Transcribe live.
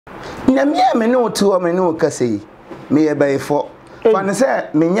na me no to me no kase me ye bayfo fan say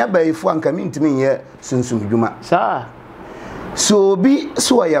me nya bayfo anka me ntimi ye sunsum dwuma sa so bi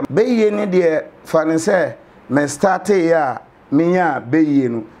so ya beye ne de fan say me start ya me nya beye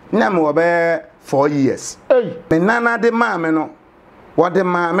no na me wo be 4 years me nana de ma me no wo de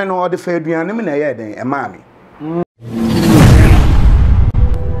ma me no wo de fa aduane me na ye den e ma me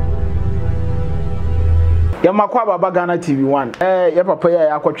ya makwa baba Ghana TV1 ya papa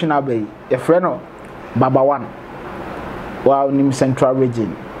ya akotwe na abai ya frɛ no baba 1 wow nim central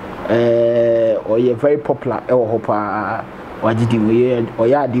region oye very popular e wo hopa wagidi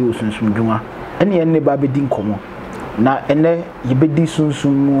oye ade osunsum dwuma ene ba bedi nkomo na ene yebedi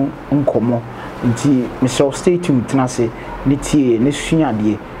sunsum nkomo nti Mr. Stay tuned tenase ne tie ne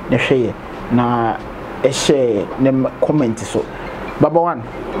suade ne hweye na ehye ne comment so baba 1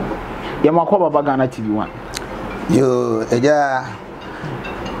 ya makwa baba Ghana TV1 yo eja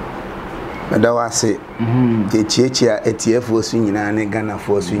medawase chechia etiefu su nyina ne Ghana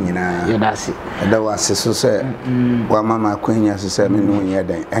fo su nyina yedase medawase so se wa mama kwanya so se me no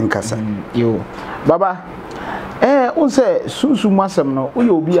yeden enkasa yo baba unse sunsum asem no uye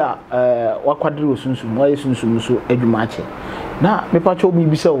obi a wakwadere sunsum wa sunsum so adwuma ache na mepacho obi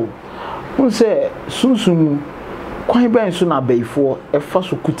bisa o unse sunsum kwan ben so na baifo efa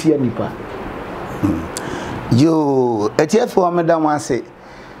so kutia nipa yo etiefu amedam ase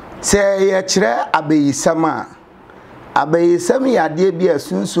se ye kire abeyisama abeyisam yade bia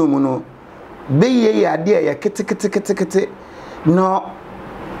sunsum no beye yade ya kete no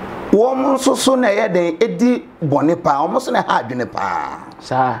wo so na ye den edi bone pa wo so na ha adwene pa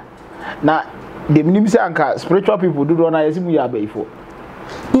sa na dem nim se anka spiritual people do na yesimu ya bayifo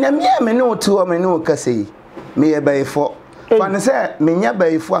na me no to me no kase me ye bayifo fan say me nya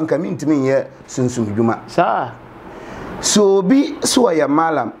bayifo anka me ntimi ye sunsum dwuma sa so obi so ya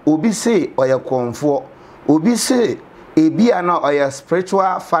malam obi say oya konfo obi say ebia na oya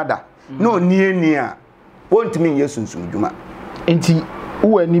spiritual father no nie a wontimi ye sunsum dwuma enti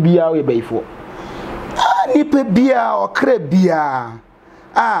uwe ni bia we bayifo nipa bia okra bia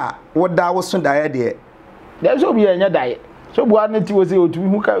woda wo so dae de dem so bia nya dae so bua na ti wo se otumi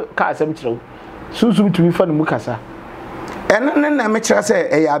hu ka asem kirew sunsum tumi fa no mu kasa eno na me kira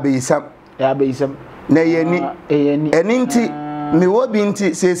se ya abeyisam na yeni eninti me wo bi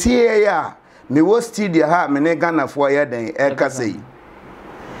nti sesie ya me wo studio ha me ne Ghana fo ya den e kasa yi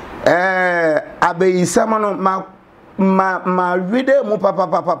abeyisam no ma rede mu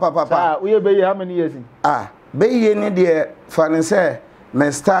papa we be how many years beye ne de fan say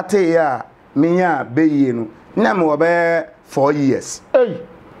me start ya me nya beye no na me wo be 4 years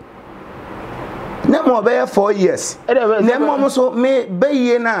na mo be 4 years na mo so me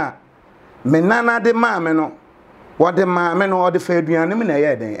beye na me nana de ma me no wo de ma me no wo de fa aduane me na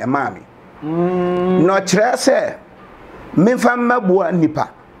ye den e ma me no kire se me fa mabua nipa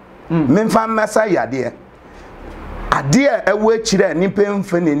me fa masa yade ade a ewo akire nipa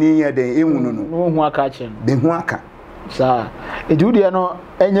mfa nani ye den ehunu no hu aka che no be hu aka sa edude no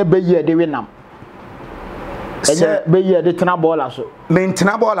enye beye de wenam enye beye de tena bola so me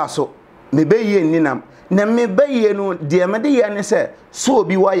tena bola so me beye ninam na me beye no de me de ye ne se so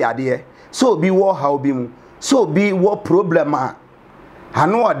obi wo yade so obi wo ha obi mu so obi wo problem a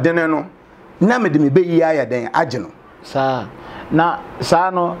hanu odene no na me de me beye aya den age no sa na sa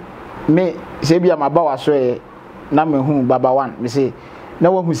no me se bia maba wa so na me hu baba 1 me say na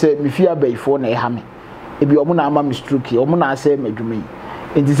wo hu se me fia bayifo na e ha me e bi omo na ama me stroke omo na ase madwuma yi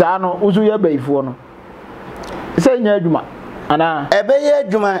enti sa no uzu ye bayifo no se nya adwuma ana ebe ye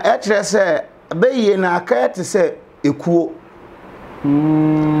adwuma e kire se beye na aka te se ekuo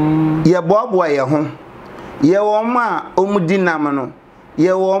ye boabo ye ho ye wo ma omudi nam no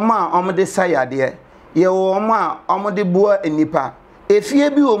ye wo ma omde sayade ye wo ma omde bua enipa efie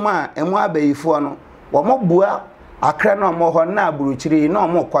bi wo ma emu abayifo no wo mo bua akra na mo ho na aburuchiri na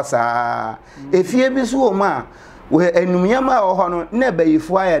mo kwasa efie bi so wo ma we enumyama ho no na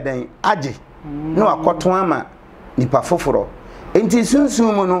abayifo ayadan age na wakoto ama nipa foforo enti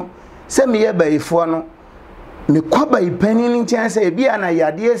sunsun no se me ye bayifo no me kwaba ipani ni ntianse e bia na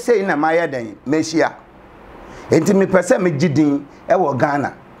yade sei na mayadan mehia enti me pese me gidin e wo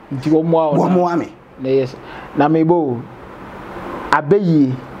Ghana nti wo mo ame na yes na me bo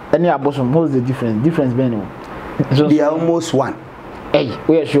abeyi any abosom what's the difference between they are almost one hey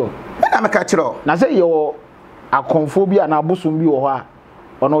we are sure na me ka kiro na say yo akonfo bi na abosom bi wo ho a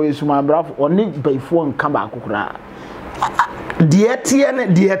ono yesuma brafo oni bayifo nka ba akokora die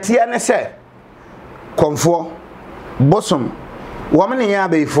tie ne se konfo bosom wo me ne ya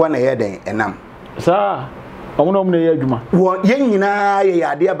bayifo na ye den enam sa omo na ye adwuma wo ye nyina ye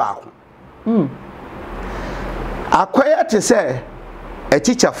yade baako Akwaya te say a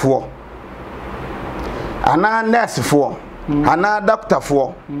teacher for ana nurse for ana doctor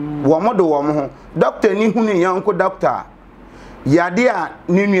for womodo womo doctor ni hunu yanko doctor yade a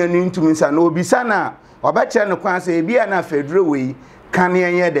ni nuanu ntumi sa na obisa na obache ne kwan say bia na fedro we kan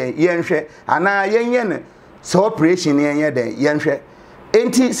yenye de yenhwe ana yenye ne so operation yenye de yenhwe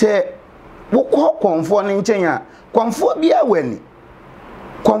enti say wokọ konfo ne nchen a konfo bia wani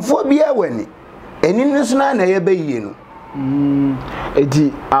eni nso na ye beyi no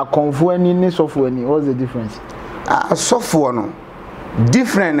edi akonfo ani ne sofo ani, what's the difference? Sofo no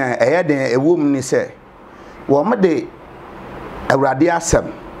different na den ewom ni say wo me de Agradaa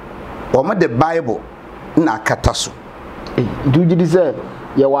asem wo me de Bible na kata so do you say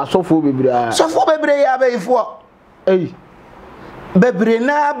ye wa sofo bebre sofo bebre ya bayifo bebre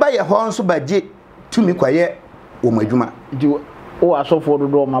na ba ye ho nso baje tumi kwaye wo madwuma o asofo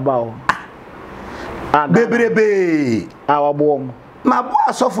dodo ma ba o bebrebe awabo ma bo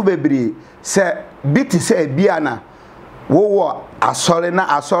asofo bebre se biti se bia na wo asore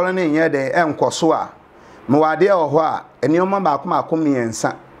na nye de enkoso a me wade e ho a enioma ba akoma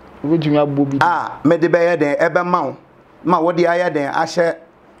wetumi abbo bi me de be ye de ebe ma wo de aye den ahye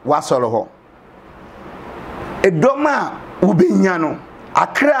wasoro ho edoma ubenya no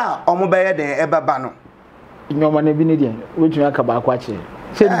akra omo be ye den ebe ba no nyoma na bi ne de wetumi aka ba akwa che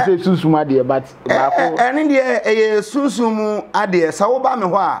se ni se susum ade but ba ko eni de eye susum ade sa wo ba me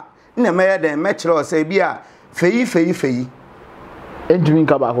ho a na me ye den me kire o se bia feyi entumi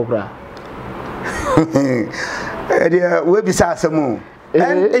nka ba ko kra dia we bi sa asemu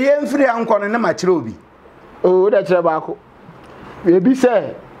eye mfiri ankono na ma kire obi o da kire ba ko ebi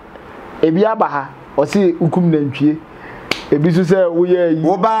se ebi aba ha o si ukum na ntwie ebi so se wo ye yi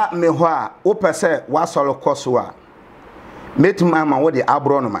wo ba me ho a wo pese wa solo koso a metum ama wo de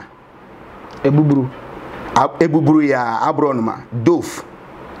abronoma ebuburu ya abronoma dof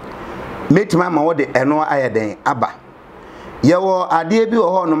metum ama wo de eno ayeden aba ye wo ade bi wo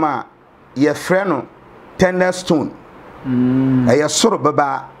ho no ma ye frɛ no tender stone ye soro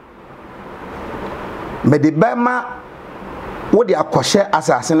baba me de bama wo de akɔhye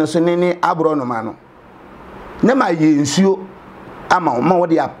asase no so ne abronoma no na ma ye nsuo ama wo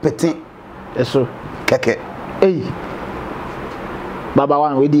de apete eso keke baba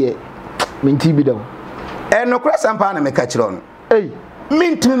wan we die minti bi dawo no kwasa mpa na me ka kire no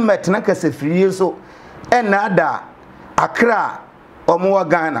minti metna ka sefriye so na ada Accra omo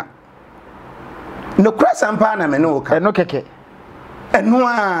Ghana no kwasa mpa na me no ka no keke eno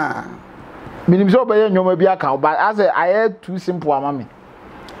a minim so be nyoma bi aka but as I too simple amame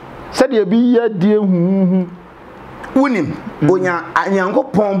said ye bi ye die hu unim onya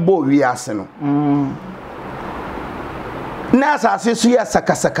anyankopon bo wiase no na asase so ya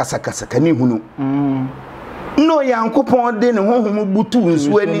sakasaka ni hunu no yankopon de ne honhom butu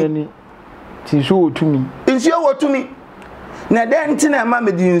nsu ani tinso otumi nsuo wotumi na den ntina ma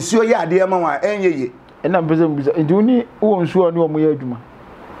me di nsuo ya ade ma wa enyeye na mpeze mbuza nduni wo nsuo ni omo ye adwuma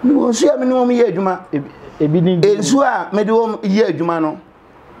ni wo nsuo me ni omo ye adwuma ebi ni nsuo a me de omo ye adwuma no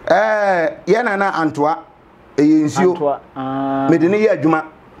ye na antoa eye nsuo me de ne ye adwuma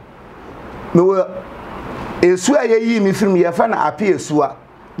me wo esu a yeyi mi firim ye fa na ape esu a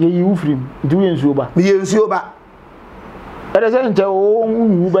yeyi wo firim ndu ye nsuo ba me ye nsuo ba ere se nche wo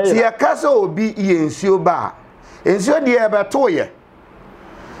wu ba ye se ye kasa obi ye nsuo ba nsuo de e beto ye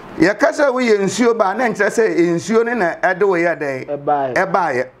kasa wo ye nsuo ba na nche se nsuo ne na ede wo ye den e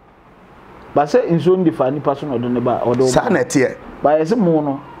ba ye ba se nsuo ndi fa nipa so no do ne ba odo sa na tie ba ye se mu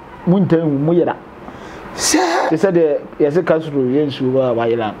no mu ntan mu yera se de ye se kasuru ye nsuo ba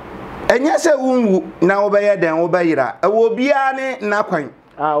yera enye se wunwu na wo be ye den wo be yira e wo bia ne na kwan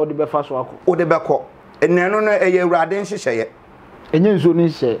wo de be fa so akọ wo de be kọ enenu no eye Awurade nhyehyeye enye nsuo ni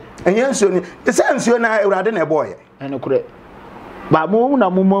hye enye nsuo ni te se nsuo na Awurade na eboye ene kure ba mo na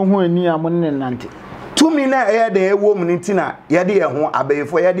mo mahu ani a mo ne nante tumi na eye den ewo mu ntina ye de ye ho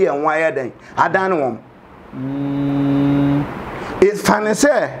abayefo ye de ye ho aye den adan won is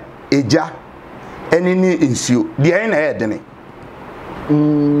fanese eja eni ni nsuo de ye na ye den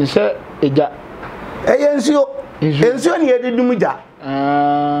se eja eye nsuo ni ye de dum ja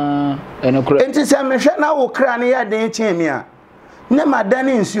ene kure enti se me hwe na wo kra ne ye den chemi a ne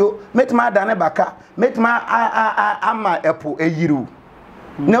madane nsuo metima adane baka metima ama epo eyiru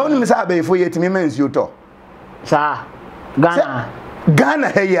na wonu misa abayefo yetimi ma nsuo to sa Ghana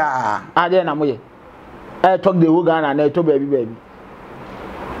heya ade na moye talk the whole Ghana na to baby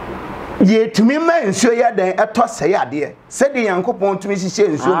yetimi ma nsuo ya den eto sey ade se de yankopon tumi hihye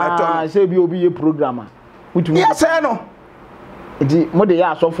nsuo meto no se bi obi ye programmer utumi yes no di mo de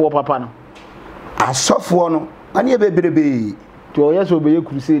ya asofo papa no asofo no ane bebrebe to oye so be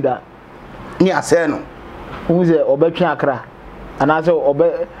crusader ni ase no hu se obetwe akra ana se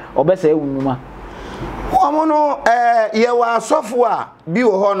obe se wunuma wo no ye wa asofo a bi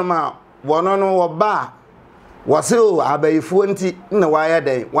wo ho no ma wono no wo ba wo se o abayifo nti na wa ya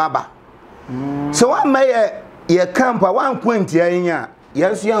den wa ba so wa ma ye camp a wan kwantia nya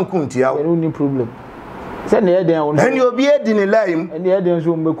yenso yan kuntia wo no problem se na ye den wo eni obi edi ni laim eni ye den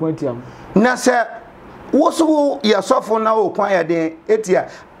so mbe kwantia na se wo so ye sofo na wo kwan ya den etia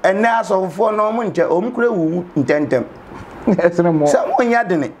ene asofo no mo nche omkure wu ntentem esene mo se mo nya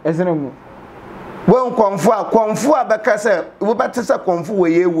dene esene mo won konfu a beka se wo bete se konfu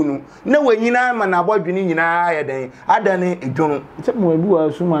we yewu no na wanyina ma na abodwini nyina ya den adane edwonu se mo ebi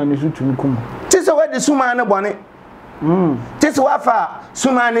wa suma ne sutumi kum ti se wadi suma ne bone ti se wafa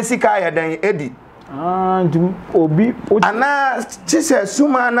suma ne sika ya den edi ntum obi ana ti se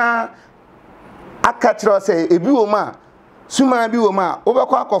suma na aka kiro se ebi wo ma suma bi wo ma wo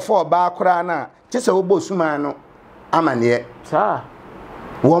bekọ akofo ba akora na ti se wo bo suma no amane sa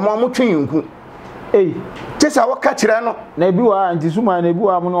wo mo twinku Chesa waka kire no na ebi wa anti suma na ebi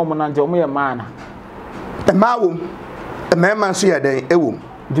wa mo no mo nante mo ye maana mawo mema so ye den ewom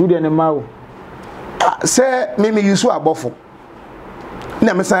jude ne mawo se mimi yusu abofo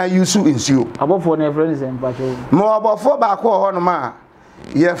na me san yusu nsuo abofo na friend se mpacho mo abofo ba ko ho no ma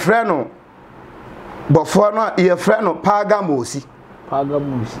ye frɛ no bofo no ye frɛ no pagamosi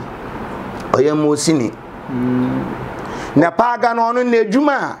oye mosi ni na paga no no na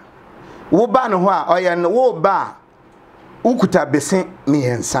edwuma wo ba no ho a oye no wo ba ukuta bese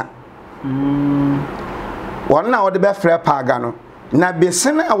miensa wonna wo de be frɛ paga no na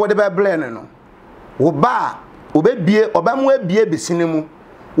bese na wo de be blend no wo ba obebie obamwa bie bese ne mu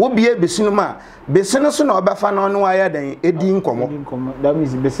wo bie bese no ma bese no so na obafa no no aya dan edi nkomo that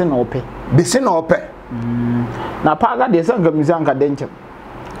means bese na ope na paga de se ngamisa nka denchem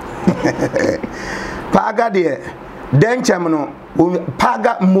paga de denchem no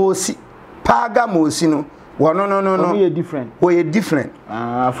paga mosi no wono no we different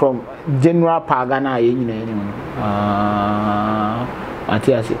from general paga na ye nyina ye no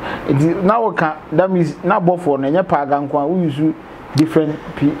atiase now that means na bofo na nya paga nko we use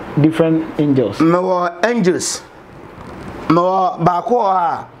different angels no angels no ba ko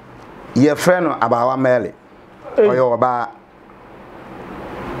ha ye frɛ no abawa mele oyo ba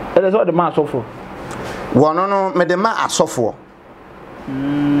ele so de ma asofo wono no me de ma asofo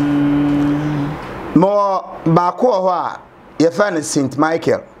mo ba ko ho a ye frɛ no Saint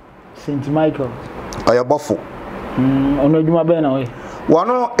Michael oyo bofo ono adwuma be na oye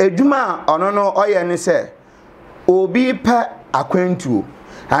wono adwuma ono no oye ne se obi pa akwantuo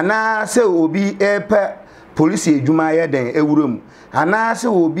ana se obi epa police adwuma ye den ewuram ana se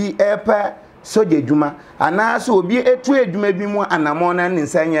obi epa soja adwuma ana se obi etu adwuma bi mu anamo na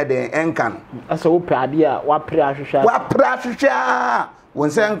nsanya den enka no asa wo pa ade a wa pra ahwehwa won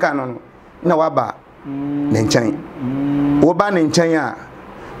se enka no na waba ne nkyɛn wo ba ne nkyɛn a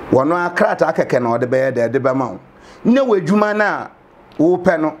wono akrata akeke na ode be de be ma wo na wadwuma na wo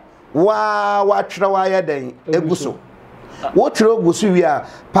pɛ no wa twere wa ye den eguso wo twere oguso wi a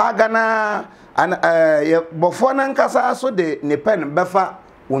paga na bofo na nkasa so de ne pen befa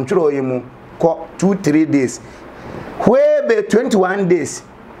wontwere oyemu ko 2-3 days we be 21 days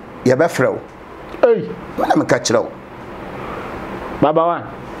ye be frew na me ka kyerɛw baba wan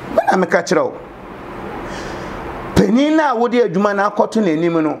na me ka kyerɛw penina wo de adwuma na akoto na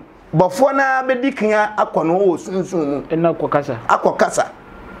anim no bofo na be dikan akono wo sunsun mu na akokasa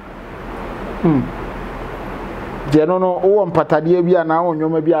jeno no wo mpatade bi ana wo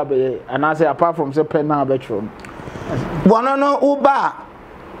nyoma bi abaye ana say apart from say pen na abetro wono no uba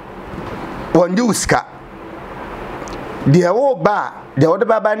wonde uska de wo ba de wo de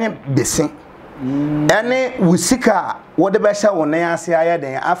baba ne bese ene usika wo de be hya wo nan ase aye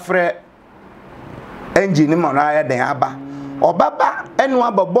den afre engine mo na aye den aba obaba enu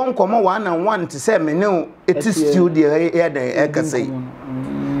ababon nkomo 1-on-1 te say me ne eti studio aye den ekase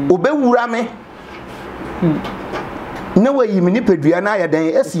obewura me na wayi me ni pedua na aye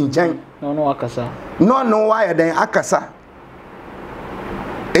den esi nkyɛn no akasa no aye den akasa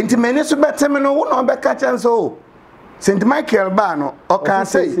enti meni so betem no wo no be ka chanso Saint Michael ba no o kan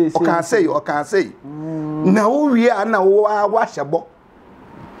say na wo wi a na wo wa hyebo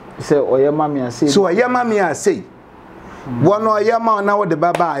say oyema me asay so oyema me asay wono oyema na wo de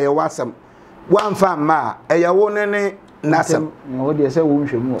baba aye wasam wamfa ma eye wo ne nasam wo de say wo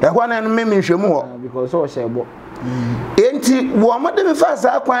nhwemu e ho na me nhwemu ho because o hyebo enti wo mo de me fa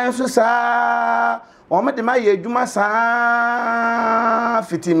sa kwan so sa ome de ma ye adwuma saa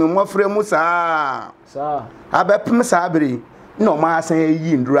fiti me mofre mu saa abepem saa bere na o ma asan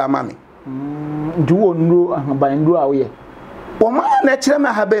yi nduru ama me nduwo nduru ahaban nduru a wo ye o ma na kire me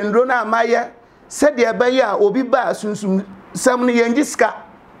ahaban nduru na amaye se de ebe ya obi ba sunsum sam ne yengi ska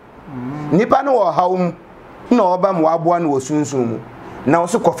nipa no wo hawum na oba mo aboa na wo sunsum mu na wo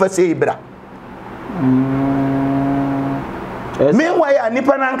so kofa se ibra meanwhile ya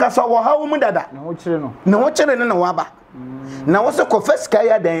nipa na nkasa wo hawum dada na wo kire no na waba na wo so kofa ska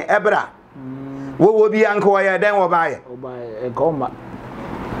ya den ebra wo bi anka wo ya den wo ba ye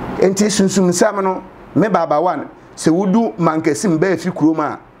enti sunsum sam no me baba wan se wudu mankesim ba fi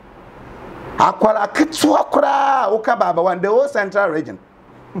kuroma akwala ketso akra wo ka baba wan the whole central region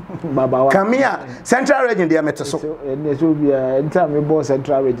baba wan come here central region dia meteso ne so bia enta me bo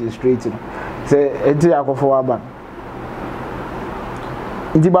central region straight no se enti akofo waba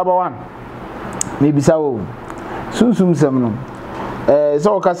enti baba wan me bisa wo sunsum sam no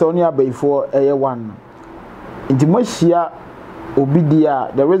so ka se oni abaifo eye wan enti mohia obi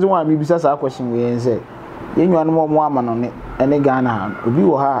dia the reason why me bisa sa question we say yenwanu mo ama no ne ene Ghana obi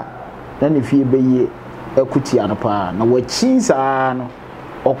wo ha na ne fie beye akuti anopa na wachi saa no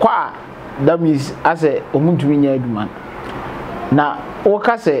okwa that means ase omuntumi nya aduma na o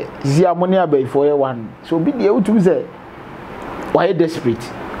ka se zi amoni abaifo ye wan so obi dia utumi se why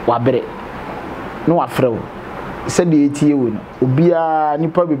desperate wa bere no wa frew se de etie wo no obi a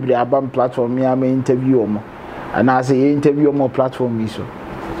nipa bebre abam platform ya ma interview omo ana say interview omo platform so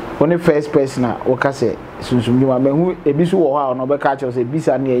only first person a o ka se sunsum ni ma mehu ebisu wo ha no be ka che say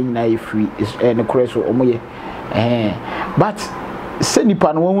bisa na yin na e free ne kore so omo ye but se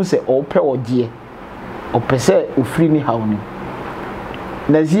nipa no hu se o pe ogie o pe se o free ni ha oni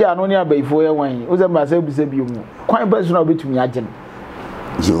na zia no ni abaifo ye wan o ze ma se bisa bi mu kwan ba so na obetumi agye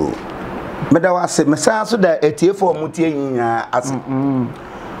yo meda wase mesa so da etiefo mutie yin ase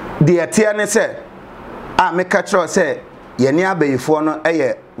de etie ne se a me ka kro se ye ni abaifo no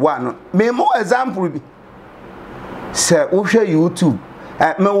eye one me mo example bi se wo hwe YouTube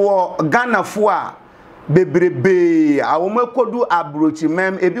me wo Ghana fo a bebrebe awomakodu abrochi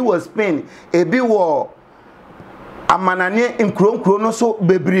mem ebi wo Spain ebi wo amanane nkronkro no so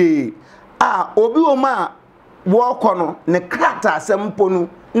bebre obi wo ma wo kono ne krata asempo no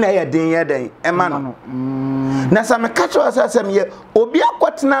na ye den ema no na sa me ka kro asem ye obi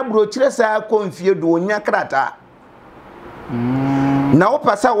akotena abrochire sa konfie do onya krata na wo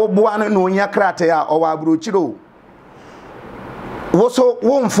pasa wo boa no na onya krata ya o wa abrochire o wo so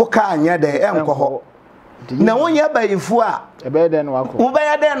wo mfoka anya de enko ho na wonya bayifu a ebe den wako wo ba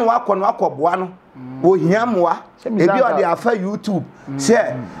ya den wako no akoboa no wo hiamoa ebi o de afa YouTube se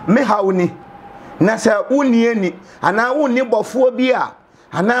me hawni na se woni ani ana woni bofo bi a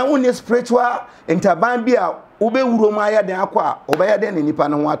ana woni spiritual interban bi a wo be wuro ma ya den akwa wo ba ya den nipa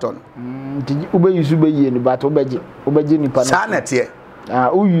no wato no wo be yusu be ye ni bato wo beje nipa no sa na tie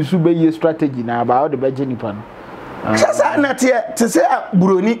wo yusu be ye strategy na ba wo de beje nipa no sa na tie te se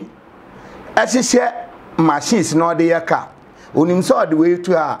buroni asihye machines no de yaka onim so the way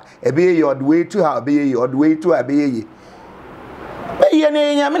to ha ebe ye the way to ha ebe ye the way to ebe ye be ye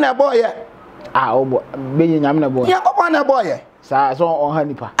ne nyame na boy obo be ye nyame na boy ya ko na boy sa so on ha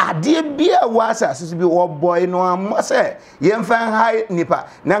nipa ade bia wasa asisi bi wo boy no am se ye mfa ha nipa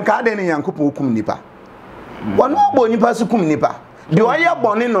na nka ade ne yankopon okum nipa wono bo nipa su kum nipa de oye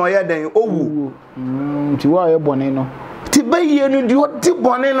bone no oye den owu ti wa oye bone no ti be ye no di o di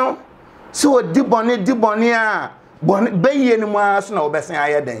bone no so di bone a bone be ye no ma so na obesen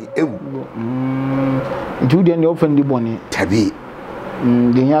aye den ewu nti de ofen di bone tabi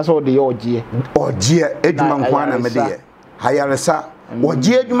de nya so de ogie eduma nkwa na mede ye hayaresa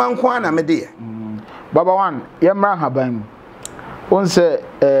ogie eduma nkwa na mede ye baba wan ye mra haban mu on se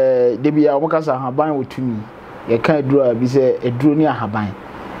de bia o kasa haban otumi ye kan eduro bi se eduro ni haban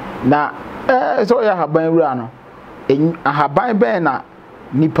na so ya haban wura no haban be na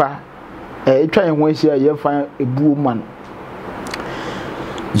nipa etwa en ho ahia ye fan ebuo man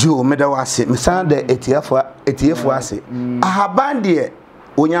jo meda wase mesan de etiefo ase ahaban de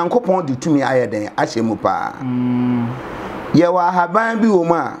onyankopon de tumi ayeden ahyemu pa ye wa ahaban bi wo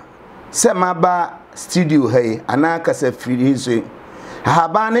ma se maba studio hey anaka se firi so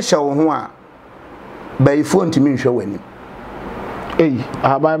ahaban ne hye wo ho a bayifo ntimi nhwe wani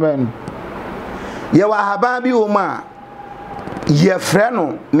ahaban ben ye wa ahaban bi wo ma ye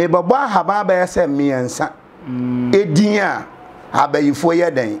freno me babo ahaban ba yese miensa edin a abayifo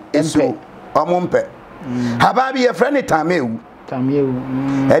ye den eso omompe haban bi ye frene tamewu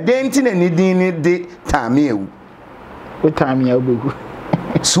eden ti na ni din ni de tamewu o tamia obeku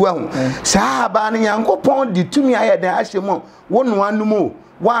suahu saa ba ne Nyankopɔn di tumi ayɛden ahyɛmu wonu anumu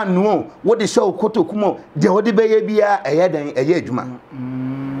wanu wo de show kotokumo de wo de beye bia ɛyɛden ɛyɛ adwuma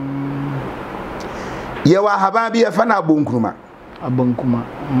ye wa haban bia fa na abonkuruma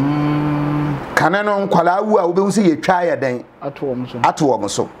kana no nkwala wu a wo be hu se ye twa ayɛden ato wo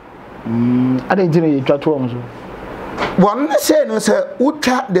so ade njine ye twa to wo so won ne se no se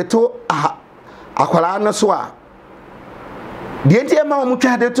utwa de to akwala no so a de ntie ma wo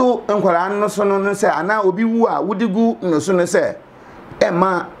twa de to nkwala no so no se ana obi wu a wudigu no so no se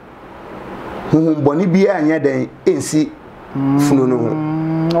ema boni bia anya den ensi funu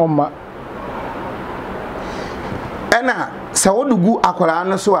no oma ena sawodugu akwara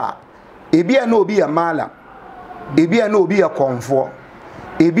no so a ebia na obi ya mala ebia na obi ya konfo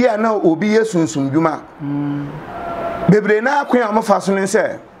ebia na obi ya sunsumdwuma bebre na akwan amfa so ne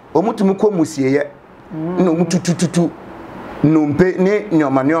se omutum ko musieye na omututututu nompe ne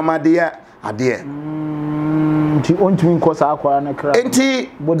nyoma de ya ade nti ontumi nko saa akwara na kra enti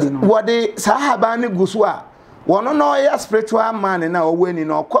wode sahaba ne guso a wono no ya spiritual man na owani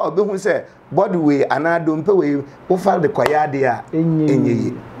no kwa obehu se body way anado mpe we wo fa de kwaya de a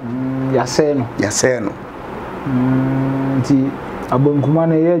enyeyi yase no nti abonkuma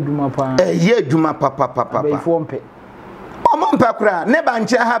na ye adwuma pa ye adwuma papa be fo mpe o mpe kra ne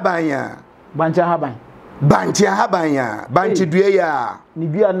banche haban ya banche due ya ni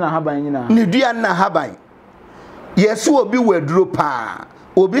dua na haban nyina ni dua na haban yesu obi waduro pa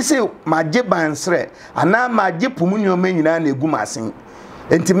obi se magye bansre ana magye pumunyo nyina na egu masen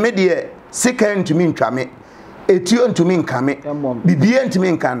enti medie sika ntumi ntwame etio ntumi nkame bibie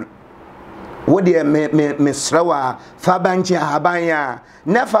ntumi nkan wode me srawa fa banche haban ya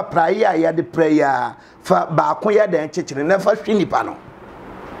nefa prayer ya de prayer fa baako ya de nkyekere nefa hwinipa no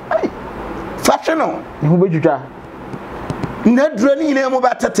ai fa hwe no ne ho bedwudwa na duro ni nyina mu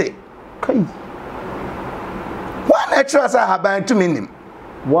batete kai one extra haban to minim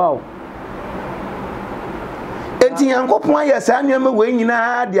wow enti Nyankopɔn ya sa nneema we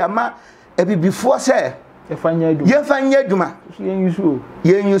nyina de ama ebibifo se yefanya adwuma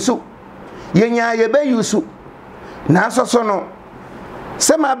yenyusu yenya yebeyusu na asoso no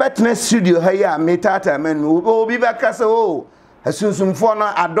se ma betena studio ha ya metata man obi bakasa o asunsumfo no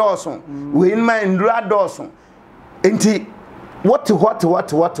adoso we in my ndru adoso enti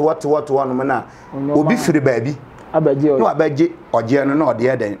what one mana obi firi baabi abaje oje no na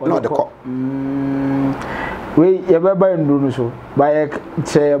ode den na ode ko we ye beba ndru no so ba ye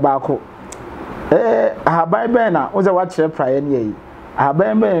che baako ahaban ben na wo ze wa kire prayer ne yi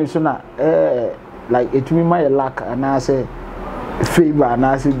ahaban ben so na like etumi my lack ana say favor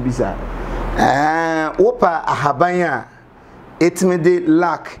ana say bisa wopa ahaban a etimi de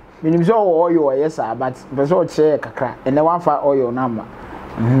lack minim so oyo yes but person kire kakra ene wan fa oyo na ma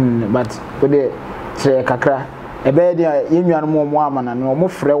but we de kire kakra ebe de yenwanu mo amana no mo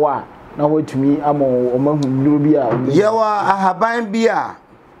frɛ wa na wotumi ama o mahu nduru bi a yewa ahaban bi a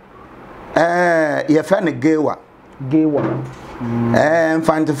ye fa ne gewa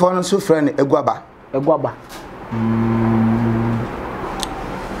mfantefo no so frɛ ne egwaba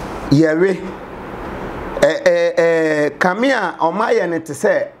yewe kamia omaye ne te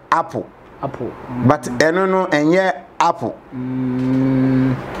sɛ apple but eno no enye apple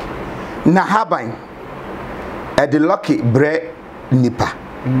na haban the lucky bre nipa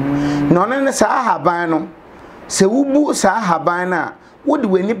no ne sa haban no se wubu sa haban na wodi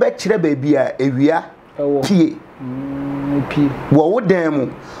weni be kire baabi a ewia pie wo wodan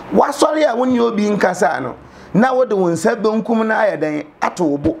mu wasori a woni obi nkasa no na wodi wonsa benkum na ayeden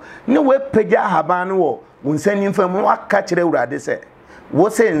atowo ne we pagya haban no wo wonsa nimfa mu waka kire urade se wo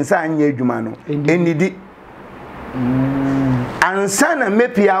se nsa anya adwuma no enidi ansa na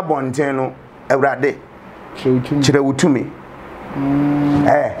mepia abonten no urade kire wutumi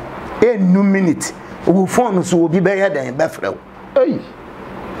enu minute wo phone so obi be yeden be frew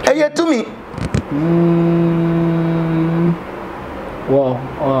tumi wow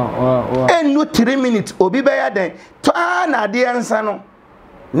enu 3 minutes obi be yeden to na de ansa no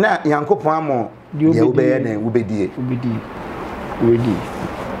na Yankopɔn amo ye wo be yeden wo bedie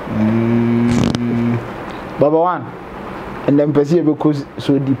Baba one and then person be cause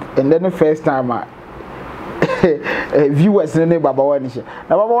so deep and then the first time viewers ne Baba one she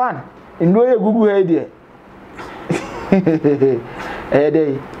na Baba one ndo ye gugu he die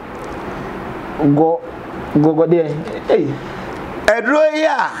dey go dey edro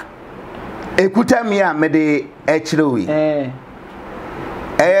ya ekuta mi a me de echirewi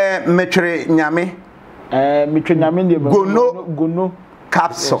metwere nyame metwere nyame ne gono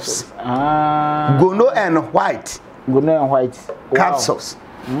capsules gono and white wow. Capsules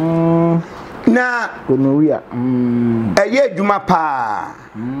na gonorrhea eye adwuma pa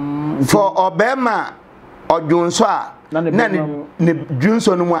for obema odwonso a na ne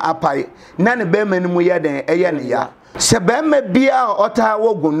dwonso no mu apai na ne bema no mu ye den eye ne ya se bema bia ota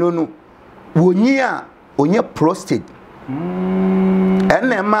wo gono no wonyi a onye prostate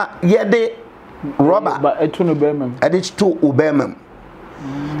enema yede rubber ba etu no bema ade to obema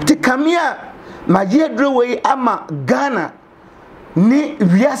ti kamia magie drowei ama Ghana ni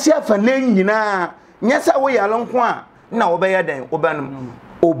wiase afa na nyina nyesa wo ya lonko a na wo be ye den wo banum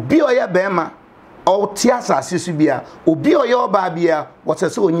obi oya bema o ti asase su bia obi oya oba bia wo se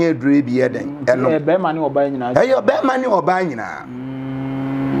se onye adure bi ye den eno bema ni oba nyina bema ni oba nyina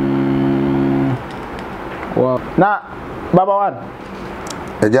wow na baba one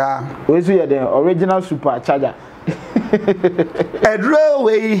eja we su ye den original super charger adure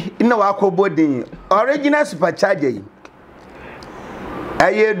we na wa kobodin original super charger yi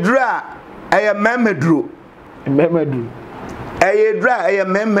ayedra aye memedro ayedra aye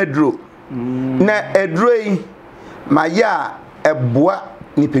memedro na edro yi maya eboa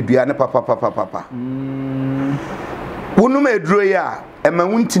ni pedua ne papa wonu medro yi a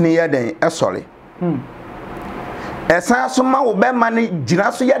emawuntini ye den esore esan so ma wo be ma ne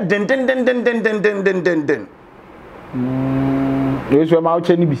gira so ye den yesu ma o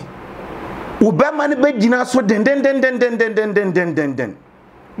cheni bi wo be ma ne be gina so den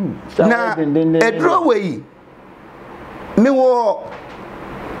na edro we mi wo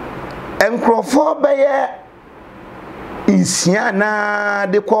enkrofo be ye insia na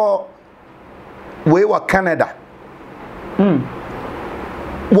de ko we wa Canada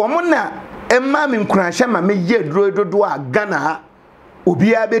wo mo na emma mi nkuranhye ma me ye edro dodo a Ghana ha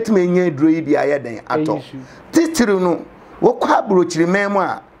obi a betime nye edro yi bia ye den ato titiru no wo kwa brochiri memu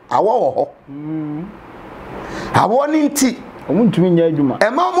a awo wo ho awo ni nti omuntumi nya adwuma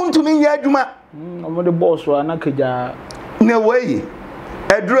omuntumi nya adwuma omode boss wa na kaja na wey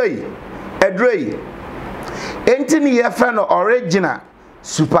edro yi enti ni ye fa no original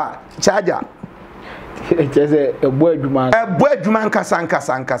super charger chese ebo adwuma nkasa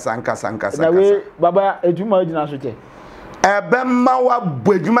na we baba adwuma original so che ebe ma wa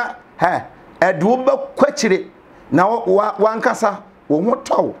bodwuma he edu be kwachire na wa nkasa wo ho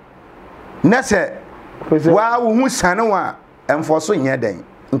taw na se wa wo hu sane wa enfoso nya den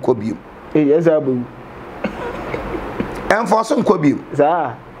nkobiem yesa bu enfoso nkobiem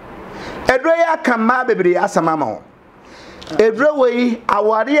za edro ya kama bebre asama ma wo edro we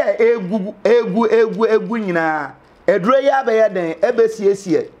aware a egu nyina edro ya be ya den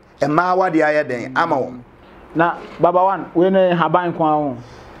ebesiesie ema awade aye den ama wo na baba one we ne haban kwa ho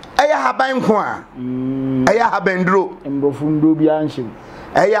aya haban kwa aya habendro mbrofundo bia nhyem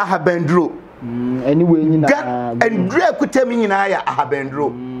aya habendro anyway nyina endro ekutami nyina aya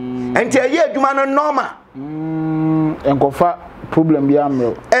habendro enti aye adwuma no normal enkofa problem bia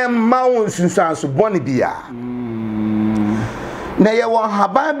amro emma won sunsanso boni bia na ye won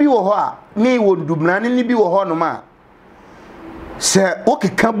haban bi wo ho a ni wo dubnane ni bi wo ho no ma se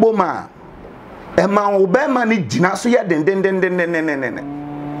okeka boma emma wo be ma ni gina so ye den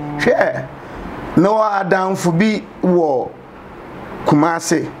hwe no adamfo bi wo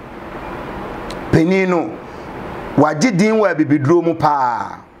Kumase penino wagidin wa bibidro mu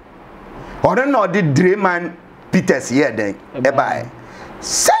pa ore na odi Dreman Peters ye den e bai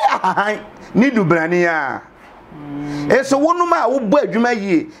say ahan ni dubrani ya eso wonu ma wo bo adwuma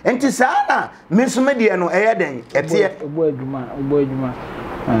yie enti saa na mesome de no eye den etie bo adwuma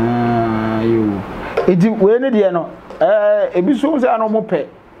yo edi we ne de no ebi so se ano mo pe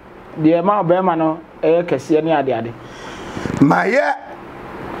de ma be ma no kese ne ade maye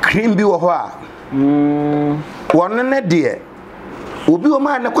cream bi wo ho a wonne ne de obi o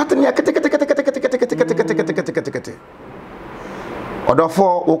ma na kwatene ya kete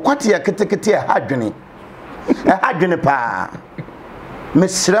odofo o kwate ya kete hadwene hadwene pa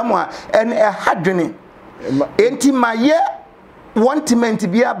mesramo a en hadwene enti maye wantement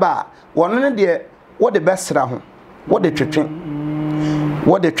bi aba wonne ne de wo de besra ho wo de twetwe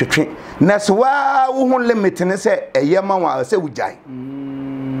na so wa wo ho limit ne se eyema wa se wujai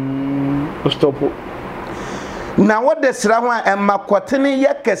stop na wo de sra ho a emakotene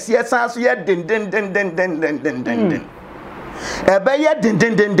ye kese sanso ye den ebe ye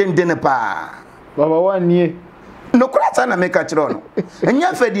den pa baba wanie no kura na meka kiro no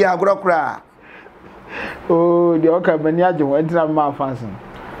enya fedi agro kura oh de oka bani age ho entina ma fansin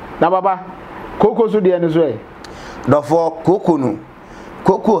na baba koko so de ne so e dofo koko no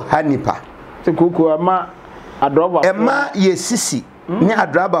koko hanipa se koko ama adroba ema ye sisi ni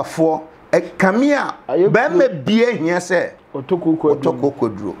adroba fo kamia be ma bie hia se otoko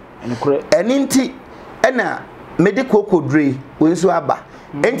koduro eninti ena mede kokodure wenso aba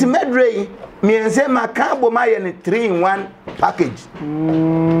enti medre miense maka bo ma ye ne 3 in 1 package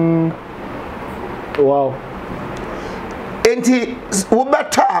wow enti wo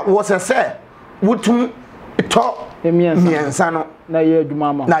beta wo se wotum to miensa no na ye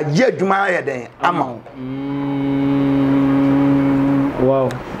adwuma ma na ye adwuma ye den ama wow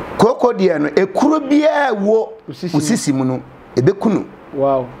kokodie no ekuro bia wo usisi mu no ebekunu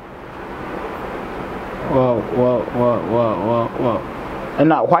wow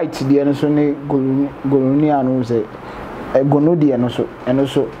and white the no so ne golonia no say gono die no so eno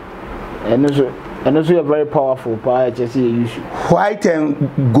so you're very powerful pa just use white and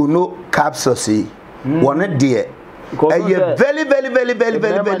gono capsules one there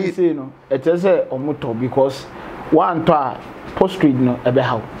very say no it just say omoto because one to post-trade no ebe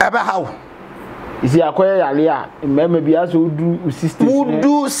how is it akoya yale a mmemme bia so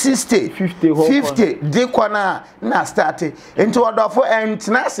do 60 50 de kwana na start into odofo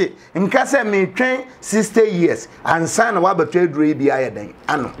entnase nka se me twen 60 years ansa na wa betwe duro bia ye den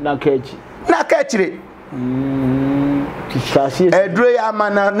ano na kachire edro ya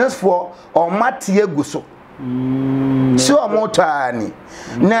mana nesfo o mate aguso so omotani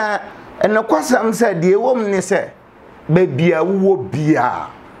na enokwasam se de ewom ni se bebia wo bia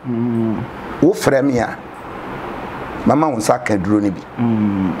wo fremia mama won saka duro ni bi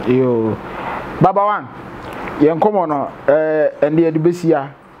yo baba wan yen komo no ende edubesia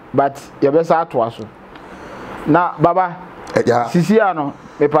but ye be sa ato aso na baba sisia no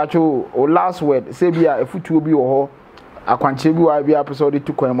me pacho o last word say bia efutuo bi wo ho akwanche bi wa bia episode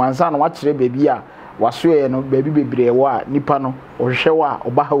tu kwan mansa no wa kire bebi a wasoe no bebi bebre wo a nipa no ohwe wa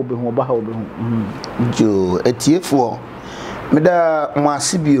obaha obehu jo etiefo meda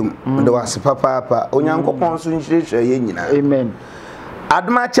mwasibium meda wasipapa onyankopon so nhirehwe ye nyina amen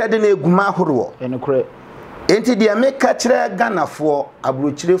adoma chede na eguma horowo enokre enti de meka kire ganafo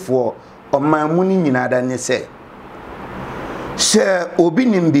abrochirefo omamu ni nyina da ne se obi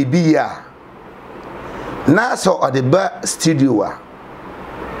nim bibia na so odeba studio a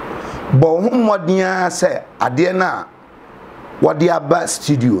bo humodin se ade na wode aba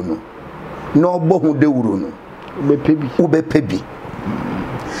studio no na obohu dewuro no ubepebi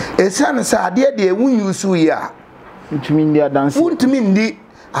esane sa ade de ewunyusu ya ntumi ndi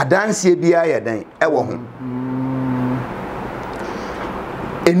adanse bia ya dan ewo ho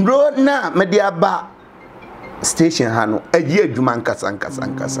enro na mede aba station ha no ayi adwuma nkasa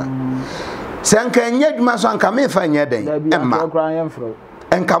sanka enye adwuma so anka me fa nye den emma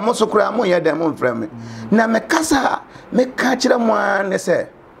enka mo so kura mo ye den mo mframe na me kasa me ka kire mo an se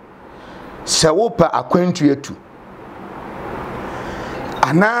wopa akwantu etu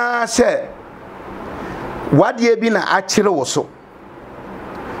ana se wade bi na akire wo so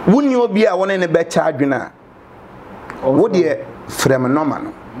wuni obi a woni ne be cha adwena wo de frame normal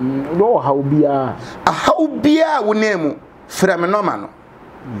no do haubia wonemu frame normal no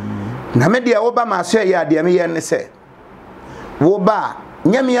na me de wo ba ma so ya de me ye ne se wo ba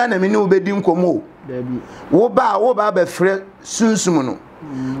nyame ya na me ne wo bedi nkomo wo ba be frɛ sunsum no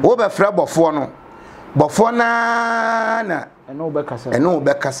wo be frɛ bofo no bofo na eno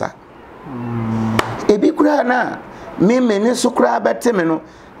be kasa ebi kura na me ne so kura bete me no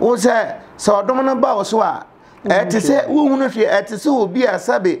wo se odom no ba wo so a etise wo hunu hwe etise obi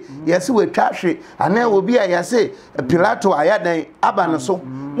asabe yesi wetwahwe ana obi a yesi pilato ayadan aba no so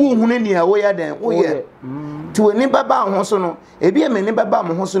wo hunu ni a wo yadan wo ye ti woni baba ho so no ebi me ni baba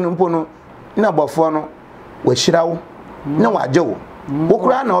mo ho so no mpo no na bofo no wa hira wo na waje wo wo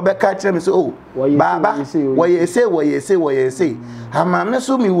kura na obeka kire me so baba wo yese ama me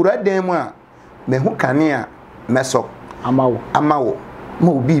so mi wura dan mu a me hu kane a meso amawo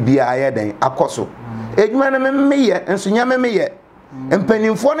mo bibia ayadan akoso edwuma na meye enso nya meye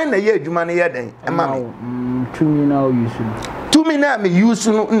empanimfo ne na ye edwuma ne ye den ema me tumi na me use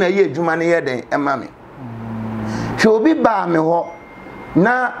no na ye edwuma ne ye den ema me hwe obi ba me ho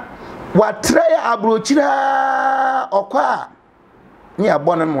na watre ya abrochira okwa ni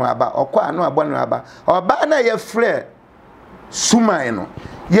abona no aba okwa no abona no aba oba na ye frɛ suman no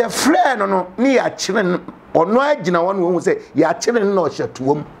ye frɛ no ni ya kire ono agina won wo se ya kire no na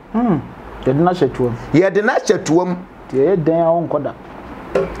ohyetuom ye de na chetuom ye den a wonkoda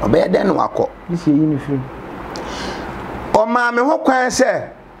obe den no akọ isi yi ni firi o ma me ho kwan se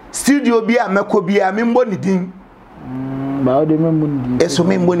studio bi a meko bi a me mbo ni din ba o de me mbo ni din eso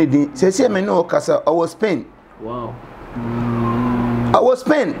me mbo ni din se me no kasa I was Spain wow I was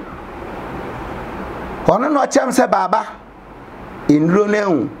Spain hono no chem se baba inro na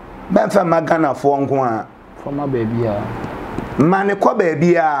hu ben fa magana fo nko a former baby a mane kwa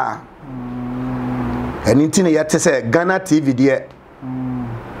baby a eni ntine yete se Ghana TV de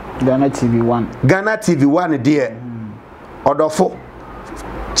Ghana TV 1 Ghana TV 1 de odofo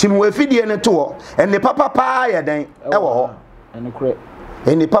chimwefi de ne to ene papa ya den ewo ho ene kure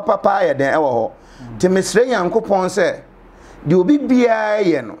eni papa ya den ewo ho ti mesre yankopon se de obi bia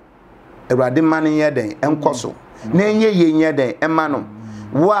ye no Awurade mane ye den enkoso na enye ye nye den ema no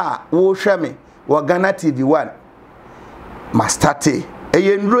wa wo hweme wo Ghana TV 1 mastate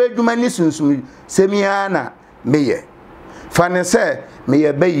eye ndro adwuma ni sunsum semia na meye fane se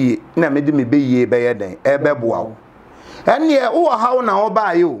meye bayi na mede me bayi beye den ebeboa wo ene wo hawo na wo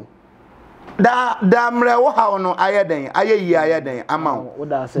ba ye o da mre wo hawo no ayeden ayeyi ayeden ama wo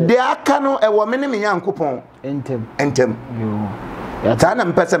de aka no ewo me ne me yankopon entem ya ta na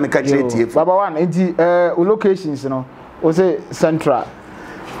mpese me ka kire tie baba one enti locations no o say central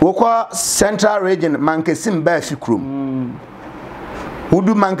wo kwa central region mankesim ba fikrum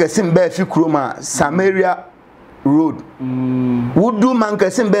wudu mankesim ba fikrum a Samaria road wudu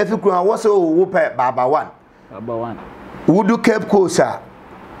mankesim ba fikrum a wo say wo pe baba one wudu Cape Coast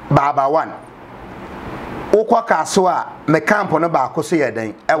baba one ukwa kaso a me camp no ba ko so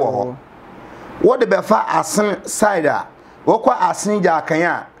yeden ewo ho wo de be fa asen side a ukwa asen ja kan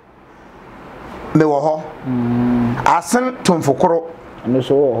a me wo ho asen tonfokoro eno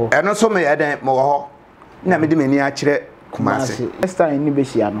so me yeden me wo ho na me de mani a kire Kumasi next time ni be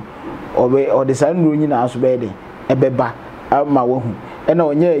hia no o de san ro nyina aso be den ebeba ama wo hu ena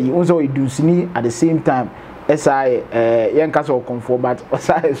onye yi unso idusini at the same time SI yen kasa okonfo but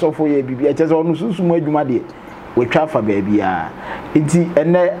SI sofo ye bibia e chese onu susum adwuma de we twa fa baabia enti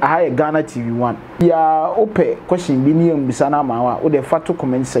ene aha Ghana TV 1 ya ope question bi ni mbisa na ma wa o de fato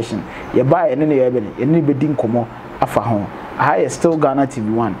comment section ye ba ene ne ye be ne be din komo afa ho aha still Ghana TV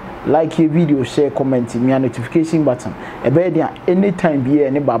 1 like your video share comment me notification button e be dia anytime bi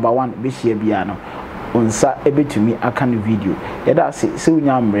ene baba 1 be share bia no onsa ebetumi aka no video ye da se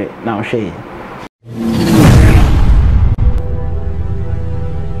unya mre na hwe